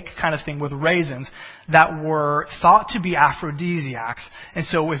cake kind of thing with raisins that were thought to be aphrodisiacs. And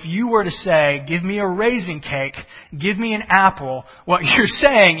so if you were to say, give me a raisin cake, give me an apple, what you're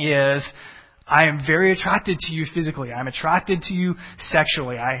saying is, I am very attracted to you physically. I'm attracted to you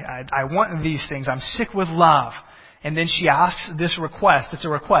sexually. I want these things. I'm sick with love. And then she asks this request. It's a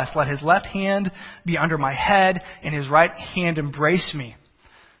request. Let his left hand be under my head and his right hand embrace me.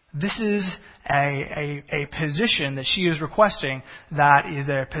 This is a position that she is requesting that is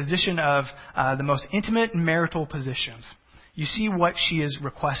a position of the most intimate marital positions. You see what she is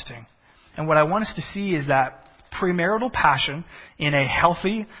requesting. And what I want us to see is that premarital passion in a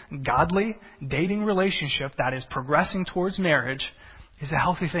healthy, godly, dating relationship that is progressing towards marriage is a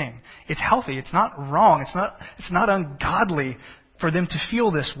healthy thing. It's healthy. It's not wrong. It's not ungodly for them to feel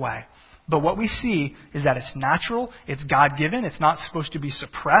this way. But what we see is that it's natural. It's God-given. It's not supposed to be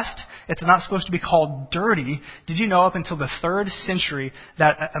suppressed. It's not supposed to be called dirty. Did you know up until the 3rd century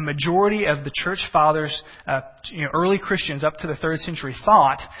that a majority of the church fathers, early Christians up to the 3rd century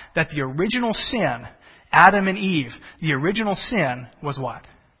thought that the original sin, Adam and Eve, the original sin was what?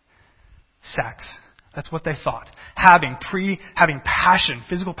 Sex. That's what they thought. Having passion,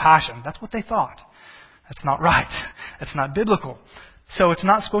 physical passion. That's what they thought. That's not right. That's not biblical. So it's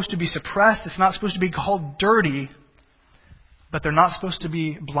not supposed to be suppressed. It's not supposed to be called dirty. But they're not supposed to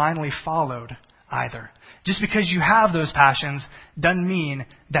be blindly followed either. Just because you have those passions doesn't mean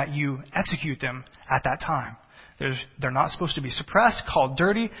that you execute them at that time. They're not supposed to be suppressed, called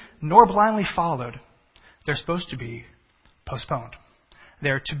dirty, nor blindly followed. They're supposed to be postponed.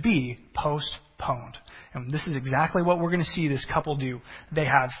 They're to be postponed. And this is exactly what we're going to see this couple do. They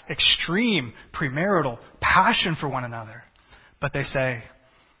have extreme premarital passion for one another. But they say,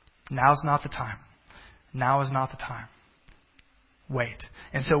 now's not the time. Now is not the time. Wait.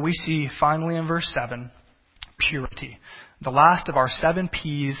 And so we see finally in verse 7, purity. The last of our 7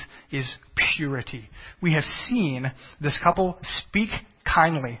 P's is purity. We have seen this couple speak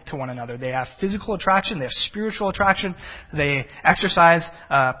kindly to one another. They have physical attraction. They have spiritual attraction. They exercise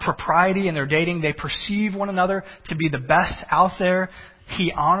propriety in their dating. They perceive one another to be the best out there.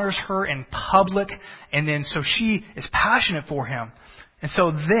 He honors her in public. And then so she is passionate for him. And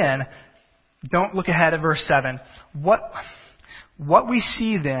so then, don't look ahead at verse 7. What we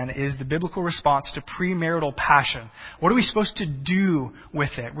see then is the biblical response to premarital passion. What are we supposed to do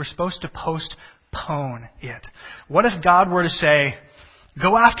with it? We're supposed to postpone it. What if God were to say,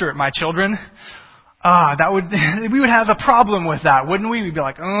 go after it, my children? We would have a problem with that, wouldn't we? We'd be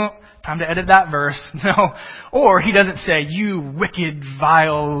like, time to edit that verse. No. Or he doesn't say, you wicked,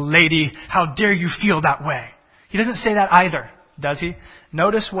 vile lady, how dare you feel that way? He doesn't say that either, does he?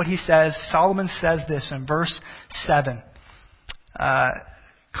 Notice what he says. Solomon says this in verse 7.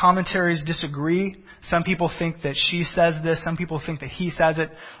 Commentaries disagree. Some people think that she says this. Some people think that he says it.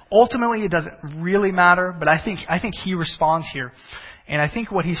 Ultimately, it doesn't really matter, but I think he responds here. And I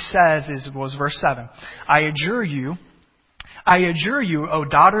think what he says was verse 7. I adjure you, O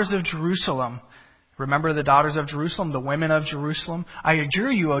daughters of Jerusalem. Remember the daughters of Jerusalem, the women of Jerusalem? I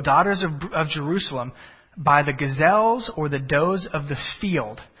adjure you, O daughters of Jerusalem, by the gazelles or the does of the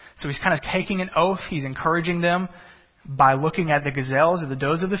field. So he's kind of taking an oath. He's encouraging them by looking at the gazelles or the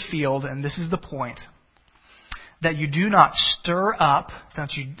does of the field. And this is the point. that you do not stir up,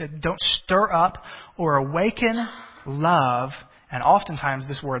 don't stir up or awaken love. And oftentimes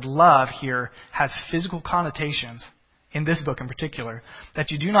this word love here has physical connotations, in this book in particular,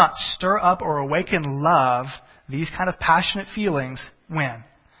 that you do not stir up or awaken love, these kind of passionate feelings, when?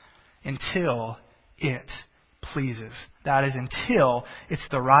 Until it pleases. That is, until it's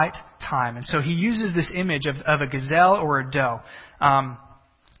the right time. And so he uses this image of a gazelle or a doe.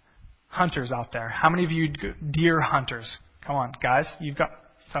 Hunters out there. How many of you deer hunters? Come on, guys. You've got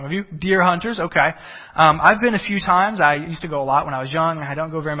some of you. Deer hunters, okay. I've been a few times. I used to go a lot when I was young. I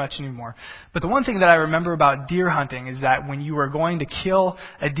don't go very much anymore. But the one thing that I remember about deer hunting is that when you were going to kill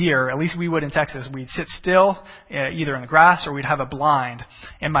a deer, at least we would in Texas, we'd sit still, either in the grass or we'd have a blind.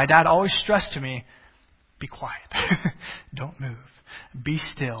 And my dad always stressed to me, be quiet. Don't move. Be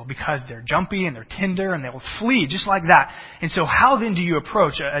still, because they're jumpy and they're tender and they will flee just like that. And so how then do you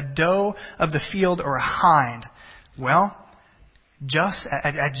approach a doe of the field or a hind? Well,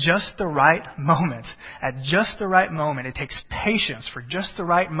 at just the right moment. At just the right moment. It takes patience for just the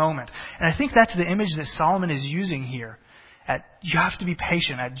right moment. And I think that's the image that Solomon is using here. You have to be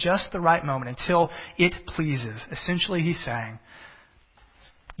patient at just the right moment until it pleases. Essentially, he's saying,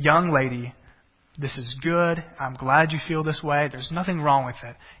 young lady, this is good. I'm glad you feel this way. There's nothing wrong with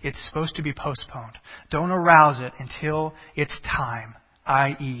it. It's supposed to be postponed. Don't arouse it until it's time,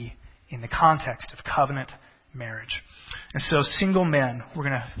 i.e., in the context of covenant marriage. And so single men, we're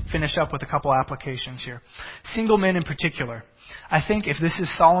going to finish up with a couple applications here. Single men in particular. I think if this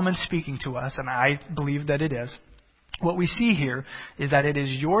is Solomon speaking to us, and I believe that it is, what we see here is that it is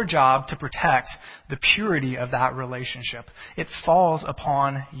your job to protect the purity of that relationship. It falls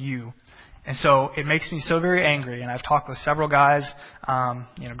upon you. And so it makes me so very angry, and I've talked with several guys,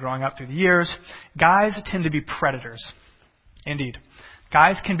 growing up through the years. Guys tend to be predators. Indeed.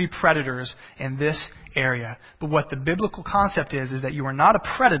 Guys can be predators in this area. But what the biblical concept is that you are not a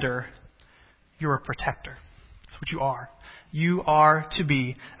predator, you're a protector. That's what you are. You are to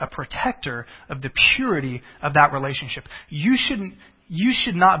be a protector of the purity of that relationship. You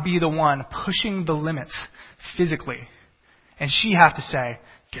should not be the one pushing the limits physically. And she have to say,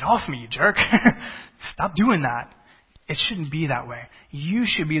 get off me, you jerk. Stop doing that. It shouldn't be that way. You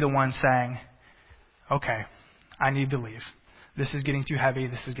should be the one saying, okay, I need to leave. This is getting too heavy.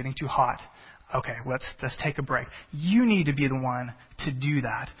 This is getting too hot. Okay, let's take a break. You need to be the one to do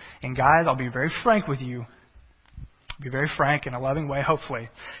that. And guys, I'll be very frank with you. Be very frank in a loving way, hopefully.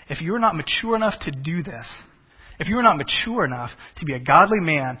 If you're not mature enough to do this, if you're not mature enough to be a godly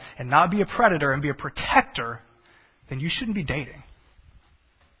man and not be a predator and be a protector, then you shouldn't be dating.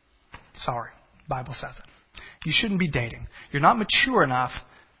 Sorry, the Bible says it. You shouldn't be dating. You're not mature enough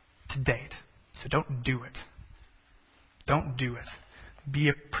to date. So don't do it. Don't do it. Be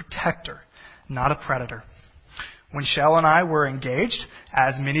a protector, not a predator. When Shell and I were engaged,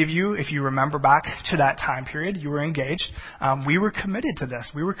 as many of you, if you remember back to that time period, you were engaged, we were committed to this.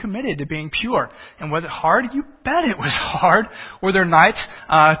 We were committed to being pure. And was it hard? You bet it was hard. Were there nights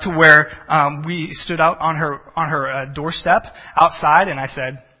to where we stood out on her doorstep outside and I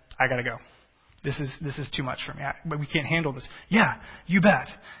said, I gotta go. This is too much for me. But we can't handle this. Yeah, you bet.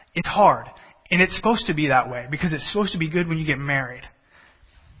 It's hard. And it's supposed to be that way because it's supposed to be good when you get married.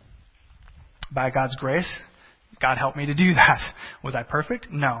 By God's grace, God helped me to do that. Was I perfect?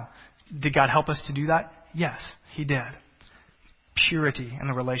 No. Did God help us to do that? Yes, He did. Purity in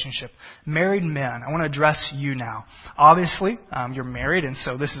the relationship. Married men, I want to address you now. Obviously, you're married, and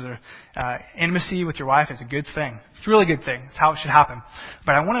so this is intimacy with your wife is a good thing. It's a really good thing. It's how it should happen.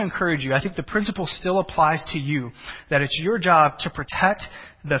 But I want to encourage you. I think the principle still applies to you, that it's your job to protect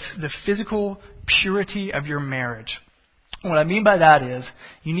the physical purity of your marriage. What I mean by that is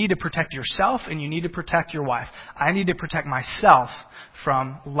you need to protect yourself and you need to protect your wife. I need to protect myself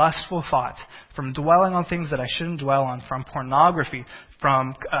from lustful thoughts, from dwelling on things that I shouldn't dwell on, from pornography,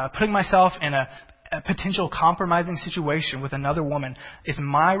 from putting myself in a potential compromising situation with another woman. It's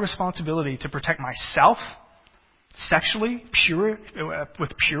my responsibility to protect myself sexually, with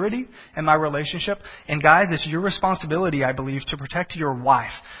purity in my relationship. And guys, it's your responsibility, I believe, to protect your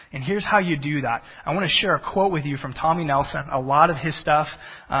wife. And here's how you do that. I want to share a quote with you from Tommy Nelson. A lot of his stuff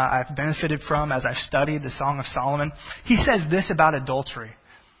I've benefited from as I've studied the Song of Solomon. He says this about adultery.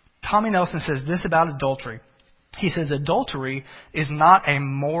 Tommy Nelson says this about adultery. He says adultery is not a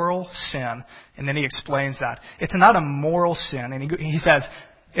moral sin. And then he explains that. It's not a moral sin. And he says,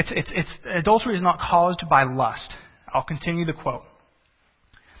 adultery is not caused by lust. I'll continue the quote.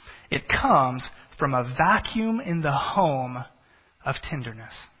 It comes from a vacuum in the home of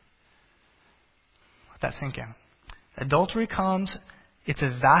tenderness. Let that sink in. Adultery comes It's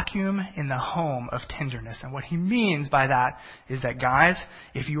a vacuum in the home of tenderness. And what he means by that is that, guys,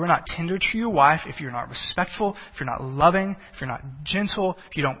 if you are not tender to your wife, if you're not respectful, if you're not loving, if you're not gentle,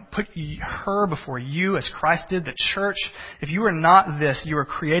 if you don't put her before you as Christ did the church, if you are not this, you are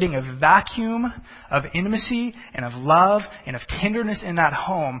creating a vacuum of intimacy and of love and of tenderness in that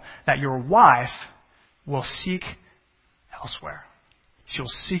home that your wife will seek elsewhere. She'll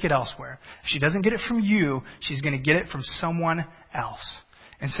seek it elsewhere. If she doesn't get it from you, she's going to get it from someone else.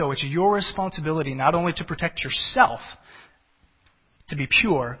 And so it's your responsibility not only to protect yourself, to be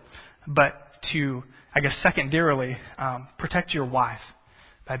pure, but to, I guess, secondarily, protect your wife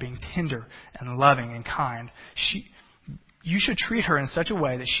by being tender and loving and kind. You should treat her in such a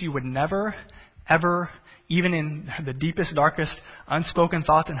way that she would never, ever, even in the deepest, darkest, unspoken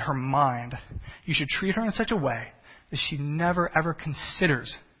thoughts in her mind, you should treat her in such a way that she never, ever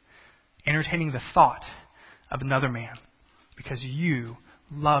considers entertaining the thought of another man because you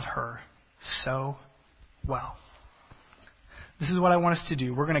love her so well. This is what I want us to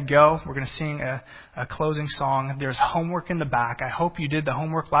do. We're going to go. We're going to sing a closing song. There's homework in the back. I hope you did the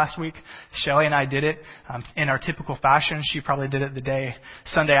homework last week. Shelly and I did it in our typical fashion. She probably did it the day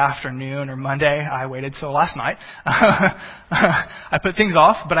Sunday afternoon or Monday. I waited till last night. I put things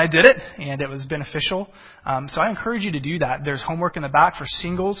off, but I did it, and it was beneficial. So I encourage you to do that. There's homework in the back for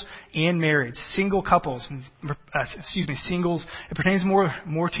singles and marrieds, single couples. Singles. It pertains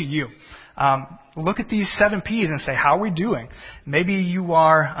more to you. Look at these 7 P's and say, how are we doing? Maybe you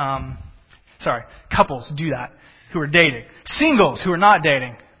are, couples do that who are dating. Singles who are not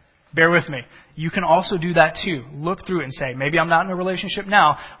dating, bear with me. You can also do that too. Look through it and say, maybe I'm not in a relationship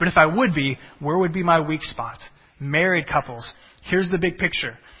now, but if I would be, where would be my weak spots? Married couples, here's the big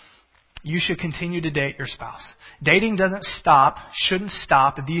picture. You should continue to date your spouse. Dating shouldn't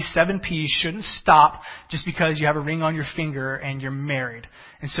stop. These 7 P's shouldn't stop just because you have a ring on your finger and you're married.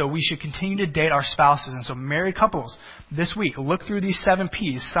 And so we should continue to date our spouses. And so married couples, this week, look through these 7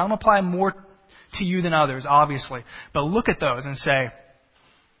 P's. Some apply more to you than others, obviously. But look at those and say,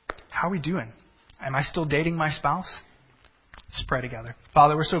 how are we doing? Am I still dating my spouse? Let's pray together.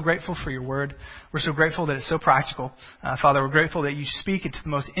 Father, we're so grateful for your word. We're so grateful that it's so practical. Father, we're grateful that you speak into the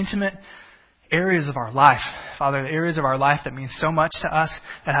most intimate areas of our life. Father, the areas of our life that mean so much to us,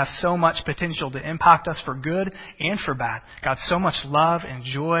 that have so much potential to impact us for good and for bad. God, so much love and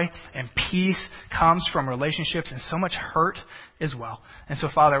joy and peace comes from relationships, and so much hurt as well. And so,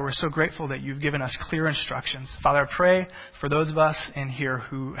 Father, we're so grateful that you've given us clear instructions. Father, I pray for those of us in here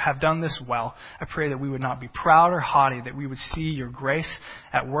who have done this well. I pray that we would not be proud or haughty, that we would see your grace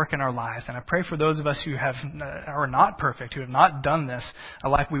at work in our lives. And I pray for those of us who are not perfect, who have not done this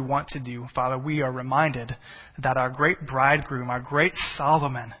like we want to do. Father, we are reminded that our great bridegroom, our great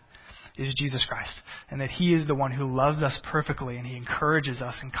Solomon, is Jesus Christ, and that He is the one who loves us perfectly, and He encourages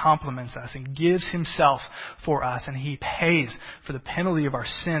us and compliments us and gives Himself for us, and He pays for the penalty of our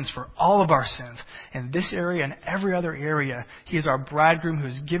sins, for all of our sins. In this area and every other area, He is our bridegroom who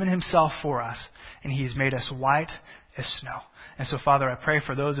has given Himself for us, and He has made us white as snow. And so, Father, I pray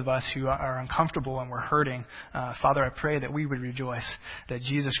for those of us who are uncomfortable and we're hurting. Father, I pray that we would rejoice that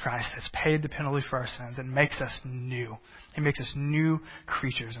Jesus Christ has paid the penalty for our sins and makes us new. He makes us new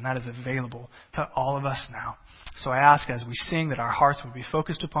creatures, and that is available to all of us now. So I ask as we sing that our hearts would be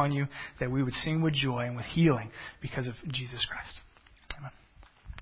focused upon you, that we would sing with joy and with healing because of Jesus Christ.